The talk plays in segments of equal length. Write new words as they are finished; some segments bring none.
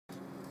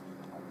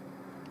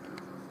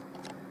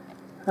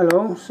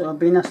Hello, so I've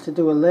been asked to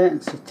do a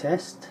latency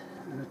test.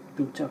 I've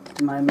been talking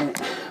to my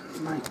mate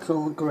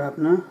Michael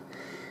Grabner,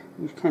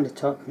 who's kind of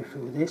talked me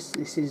through this.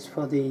 This is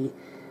for the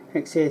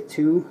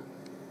XAT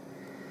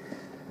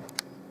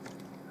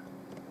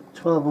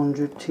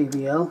 1200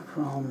 TVL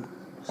from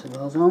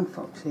Zone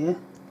Foxeer.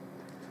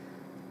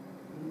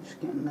 Just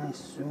get a nice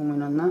zoom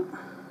in on that,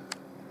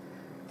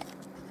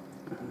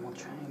 and we'll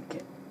try and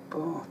get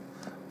both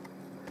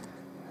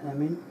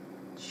them in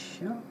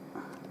shot.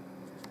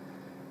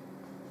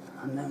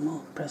 And then we'll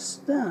press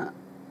start.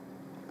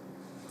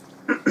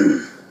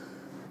 And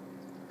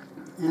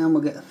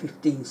we'll get a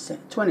 20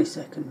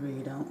 second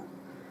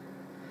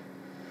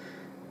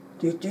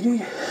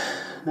readout.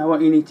 Now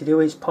what you need to do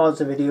is pause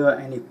the video at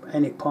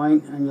any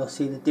point, and you'll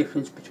see the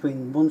difference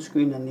between one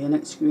screen and the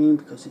next screen,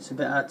 because it's a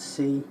bit hard to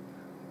see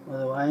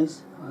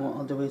otherwise. And what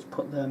I'll do is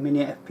put the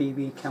Mini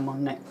FPV cam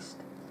on next.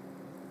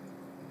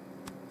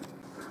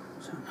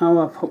 So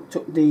now I've hooked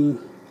up the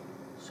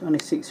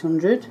Sony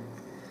 600,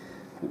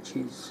 which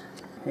is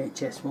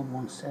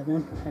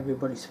HS117,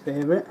 everybody's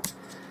favourite,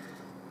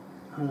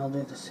 and I'll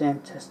do the same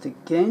test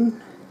again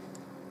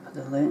for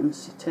the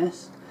latency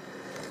test.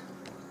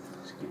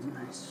 Let's get a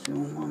nice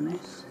zoom on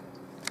this.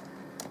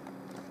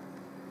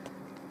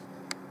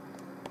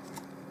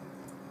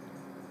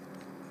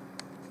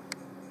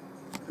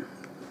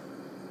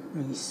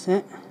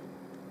 Reset.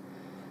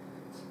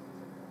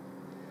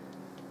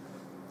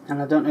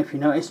 And I don't know if you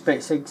noticed, but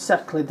it's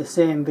exactly the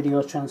same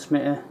video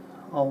transmitter,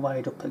 all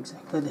wired up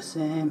exactly the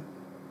same.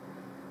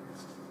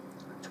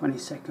 20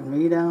 second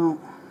readout.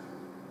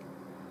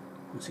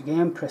 Once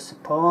again, press the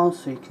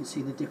pause so you can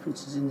see the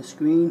differences in the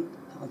screen.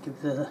 That'll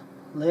give the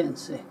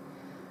latency.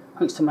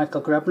 Thanks to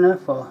Michael Grabner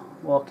for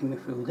walking me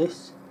through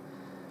this,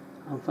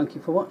 and thank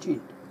you for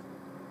watching.